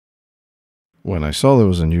When I saw there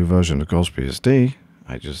was a new version of GhostBSD,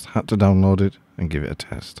 I just had to download it and give it a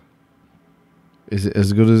test. Is it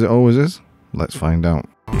as good as it always is? Let's find out.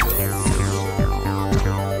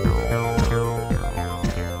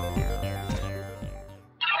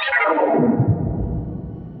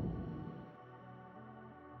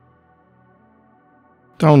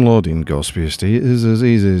 Downloading GhostBSD is as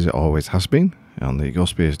easy as it always has been, and the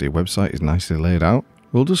GhostBSD website is nicely laid out.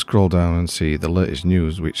 We'll just scroll down and see the latest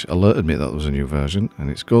news which alerted me that there was a new version, and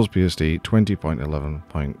it's GhostBSD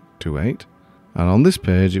 20.11.28. And on this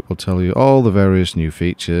page it will tell you all the various new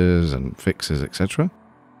features and fixes, etc.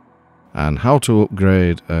 and how to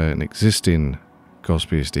upgrade an existing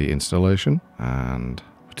GhostBSD installation. And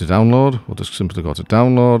to download, we'll just simply go to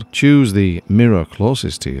download, choose the mirror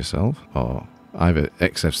closest to yourself, or either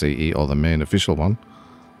XFCE or the main official one.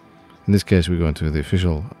 In this case we're going to the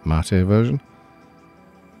official Mate version,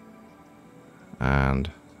 and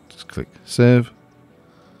just click save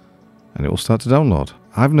and it will start to download.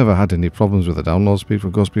 I've never had any problems with the download speed for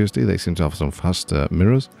GhostBSD. They seem to have some fast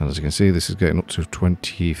mirrors, and as you can see this is getting up to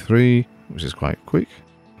 23, which is quite quick.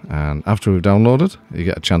 And after we've downloaded, you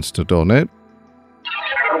get a chance to donate.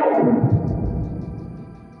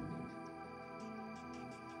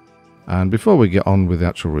 And before we get on with the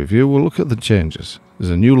actual review, we'll look at the changes. There's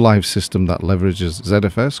a new live system that leverages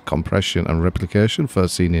ZFS, compression and replication,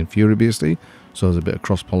 first seen in FuryBSD, so there's a bit of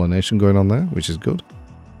cross-pollination going on there, which is good.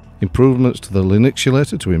 Improvements to the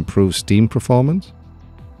Linuxulator to improve Steam performance.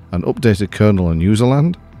 An updated kernel and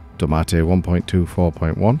userland to Mate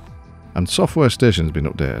 1.24.1, and Software Station has been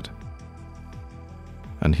updated.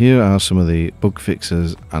 And here are some of the bug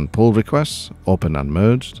fixes and pull requests, open and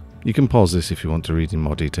merged. You can pause this if you want to read in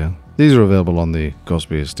more detail. These are available on the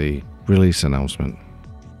GhostBSD release announcement.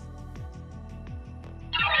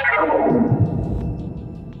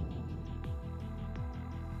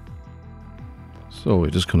 So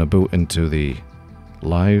we're just going to boot into the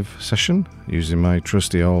live session using my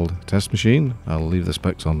trusty old test machine. I'll leave the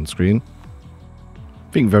specs on screen.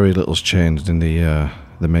 I think very little's changed in the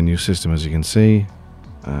menu system, as you can see,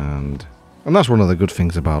 and that's one of the good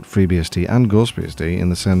things about FreeBSD and GhostBSD, in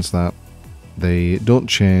the sense that they don't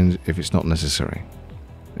change if it's not necessary.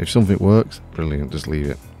 If something works, brilliant, just leave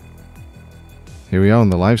it. Here we are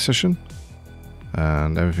in the live session,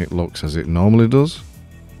 and everything looks as it normally does.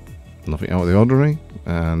 Nothing out of the ordinary.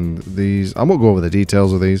 And these, I won't go over the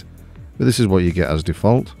details of these, but this is what you get as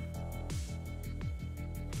default,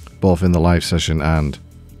 both in the live session and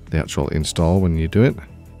the actual install when you do it.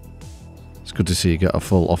 It's good to see you get a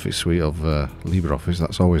full office suite of LibreOffice.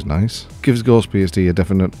 That's always nice. Gives GhostBSD a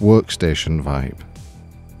definite workstation vibe.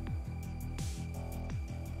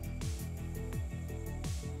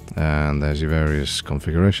 And there's your various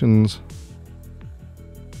configurations.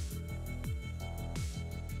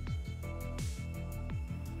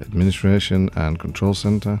 Administration and Control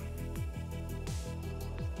Center.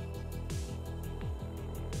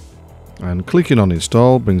 And clicking on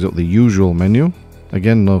install brings up the usual menu.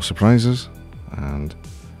 Again, no surprises. And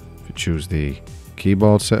if you choose the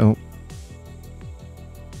keyboard setup,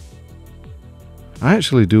 I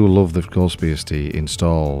actually do love the GhostBSD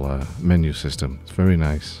install menu system. It's very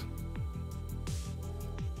nice.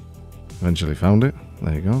 Eventually found it.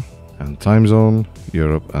 There you go. And time zone,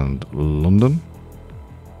 Europe and London.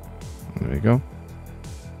 There you go.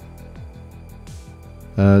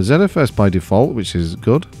 ZFS by default, which is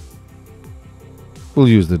good. We'll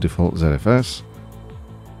use the default ZFS.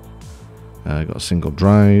 Got a single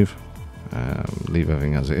drive. Leave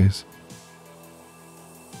everything as it is.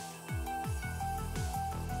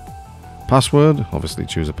 Password, obviously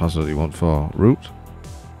choose a password you want for root.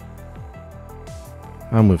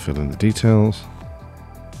 And we'll fill in the details.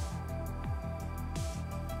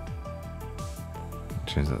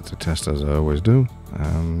 Change that to test as I always do,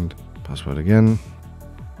 and password again,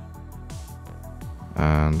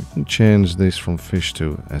 and you can change this from fish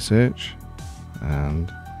to sh,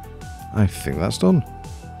 and I think that's done.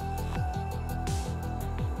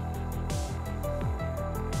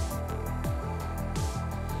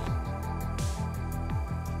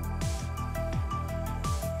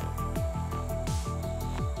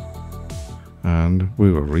 And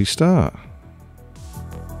we will restart.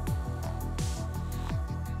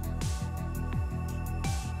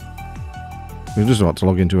 We're just about to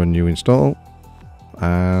log into a new install,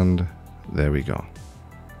 and there we go.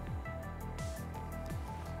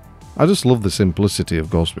 I just love the simplicity of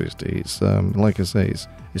GhostBSD. It's like I say,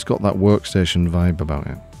 it's got that workstation vibe about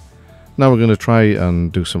it. Now we're going to try and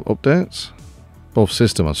do some updates, both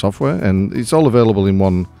system and software, and it's all available in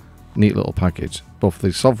one neat little package, both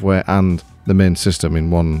the software and the main system in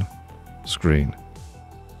one screen.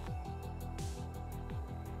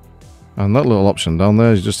 And that little option down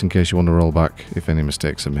there is just in case you want to roll back if any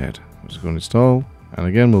mistakes are made. I'm just going to install, and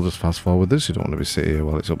again we'll just fast forward this. You don't want to be sitting here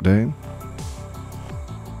while it's updating.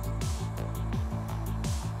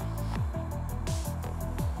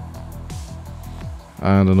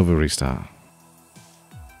 And another restart.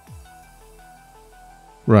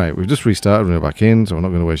 Right, we've just restarted, we're back in, so we're not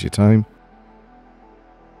going to waste your time.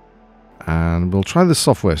 And we'll try the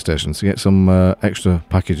software station to get some extra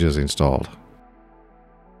packages installed.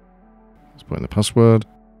 Let's put in the password.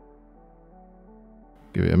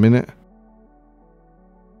 Give it a minute.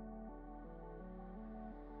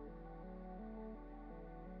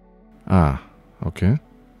 Ah, okay.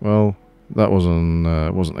 Well, that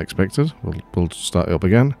wasn't expected. We'll start it up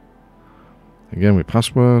again. Again with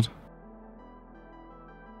password.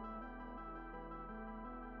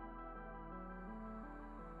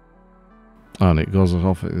 And it goes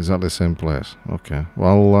off at exactly the same place. Okay.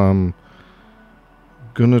 Well, I'm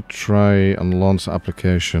gonna try and launch the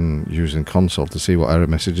application using console to see what error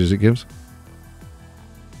messages it gives.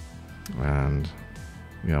 And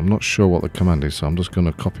yeah, I'm not sure what the command is, so I'm just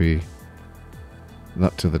gonna copy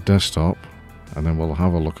that to the desktop, and then we'll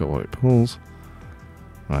have a look at what it pulls.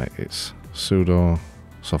 Right, it's sudo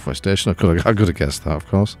software station. I could have guessed that, of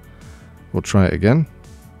course. We'll try it again.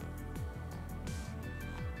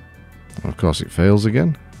 Of course, it fails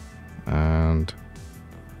again. And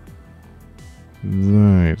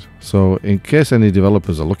right, so in case any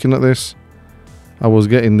developers are looking at this, I was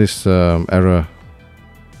getting this error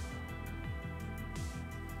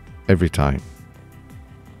every time.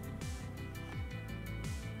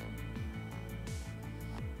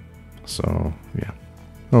 So yeah,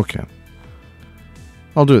 okay.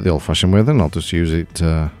 I'll do it the old-fashioned way then. I'll just use it.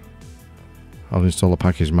 I'll install the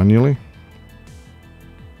package manually.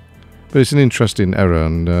 But it's an interesting error,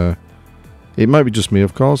 and it might be just me,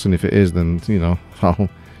 of course. And if it is, then you know,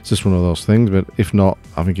 it's just one of those things. But if not,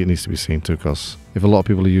 I think it needs to be seen too. Because if a lot of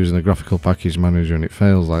people are using a graphical package manager and it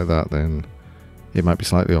fails like that, then it might be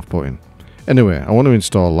slightly off-putting. Anyway, I want to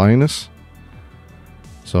install Linus.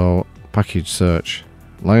 So package search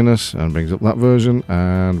Linus and brings up that version,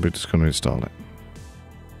 and we're just going to install it.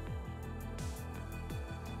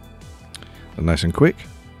 And nice and quick.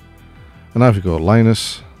 And now if we go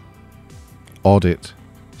Linus audit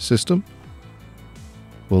system,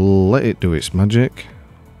 we'll let it do its magic.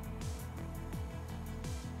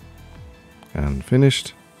 And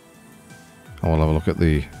finished. And we'll have a look at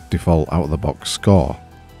the default out of the box score.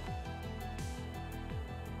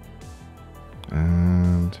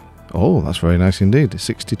 And oh, that's very nice indeed.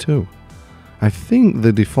 62. I think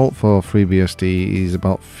the default for FreeBSD is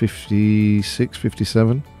about 56,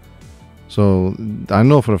 57. So I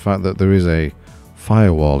know for a fact that there is a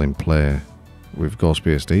firewall in play with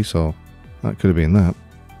GhostBSD, so that could have been that.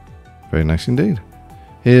 Very nice indeed.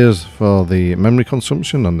 Here's for the memory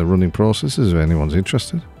consumption and the running processes if anyone's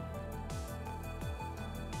interested.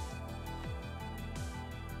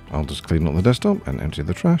 I'll just clean up the desktop and empty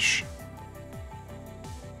the trash.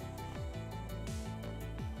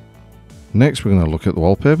 Next, we're going to look at the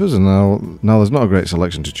wallpapers, and now there's not a great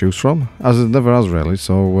selection to choose from, as there never has really.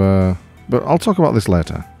 So, but I'll talk about this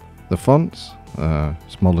later. The fonts,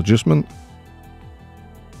 small adjustment.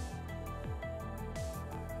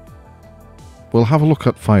 We'll have a look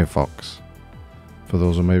at Firefox for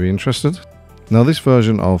those who may be interested. Now, this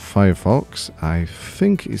version of Firefox, I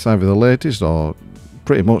think it's either the latest or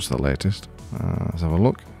pretty much the latest. Let's have a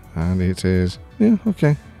look, and it is, yeah,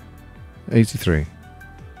 okay, 83.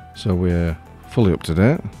 So we're fully up to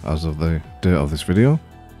date as of the date of this video.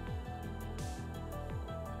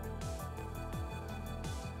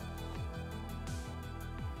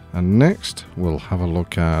 And next we'll have a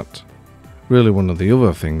look at really one of the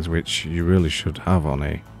other things which you really should have on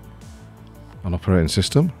an operating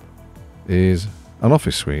system is an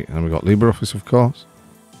Office suite. And we've got LibreOffice, of course.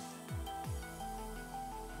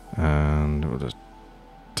 And we'll just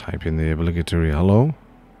type in the obligatory hello.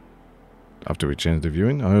 After we change the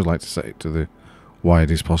viewing, I always like to set it to the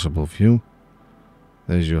widest possible view.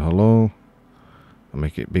 There's your hello. I'll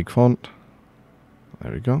make it big font.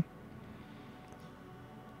 There we go.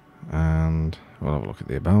 And we'll have a look at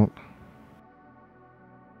the about.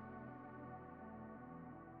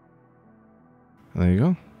 There you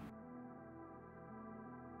go.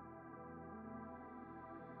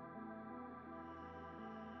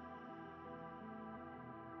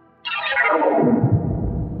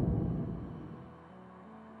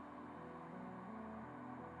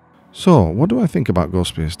 So, what do I think about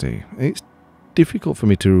GhostBSD? It's difficult for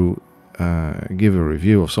me to give a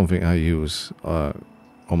review of something I use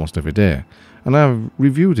almost every day. And I've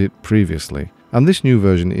reviewed it previously. And this new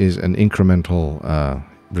version is an incremental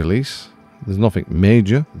release. There's nothing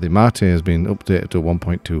major. The Mate has been updated to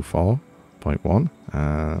 1.24.1,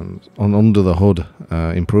 and under the hood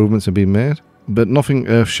improvements have been made, but nothing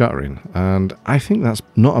earth-shattering, and I think that's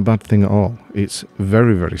not a bad thing at all. It's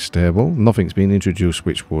very, very stable. Nothing's been introduced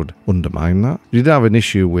which would undermine that. You did have an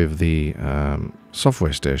issue with the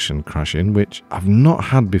software station crashing, which I've not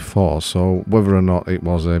had before, so whether or not it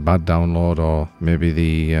was a bad download or maybe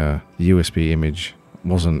the USB image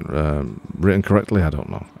wasn't written correctly, I don't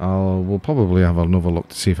know. We'll probably have another look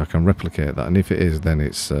to see if I can replicate that, and if it is, then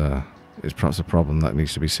it's perhaps a problem that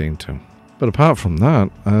needs to be seen to. But apart from that,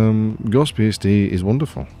 GhostBSD is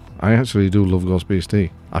wonderful. I actually do love GhostBSD.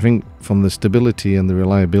 I think from the stability and the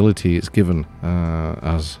reliability it's given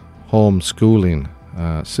as home schooling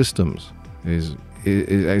systems is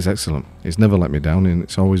excellent. It's never let me down, and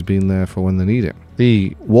it's always been there for when they need it.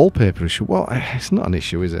 The wallpaper issue, well, it's not an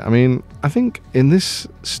issue, is it? I mean, I think in this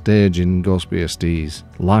stage in GhostBSD's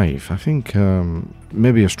life, I think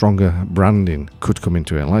maybe a stronger branding could come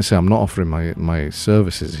into it. Like I say, I'm not offering my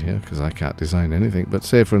services here because I can't design anything, but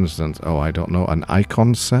say for instance, I don't know, an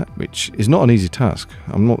icon set, which is not an easy task.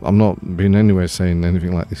 I'm not being anywhere saying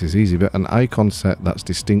anything like this is easy, but an icon set that's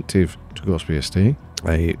distinctive to GhostBSD,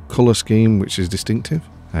 a color scheme which is distinctive,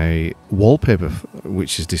 a wallpaper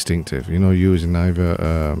which is distinctive, using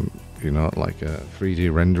either like a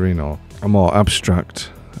 3D rendering or a more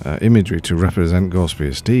abstract imagery to represent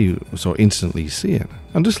GhostBSD, so instantly you see it,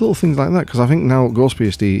 and just little things like that. Because I think now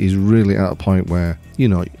GhostBSD is really at a point where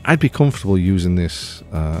I'd be comfortable using this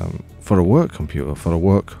for a work computer, for a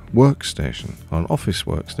workstation, or an office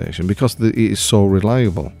workstation, because it is so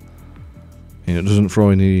reliable. It doesn't throw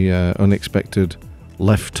any unexpected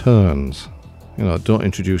left turns. Don't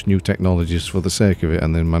introduce new technologies for the sake of it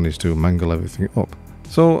and then manage to mangle everything up.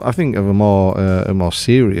 So I think of a more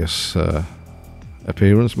serious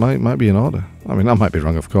appearance might be in order. I mean, I might be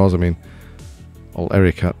wrong, of course. I mean, old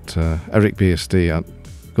Eric BSD at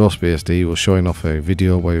GhostBSD was showing off a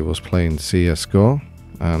video where he was playing CS:GO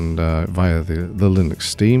and via the Linux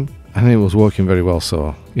Steam, and it was working very well.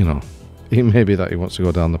 So it may be that he wants to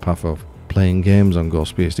go down the path of playing games on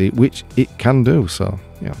GhostBSD, which it can do. So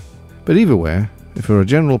yeah. But either way, for a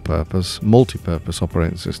general purpose, multi-purpose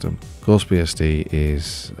operating system, GhostBSD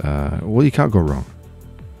is, you can't go wrong.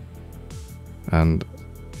 And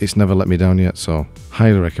it's never let me down yet, so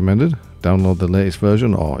highly recommended. Download the latest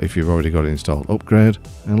version, or if you've already got it installed, upgrade,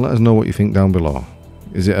 and let us know what you think down below.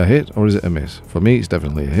 Is it a hit or is it a miss? For me, it's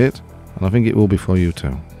definitely a hit, and I think it will be for you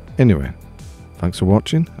too. Anyway, thanks for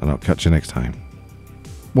watching, and I'll catch you next time.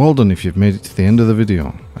 Well done if you've made it to the end of the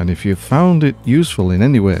video, and if you've found it useful in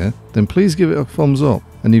any way, then please give it a thumbs up,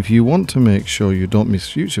 and if you want to make sure you don't miss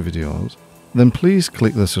future videos, then please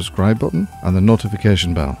click the subscribe button and the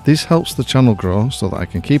notification bell. This helps the channel grow so that I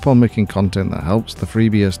can keep on making content that helps the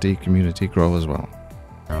FreeBSD community grow as well.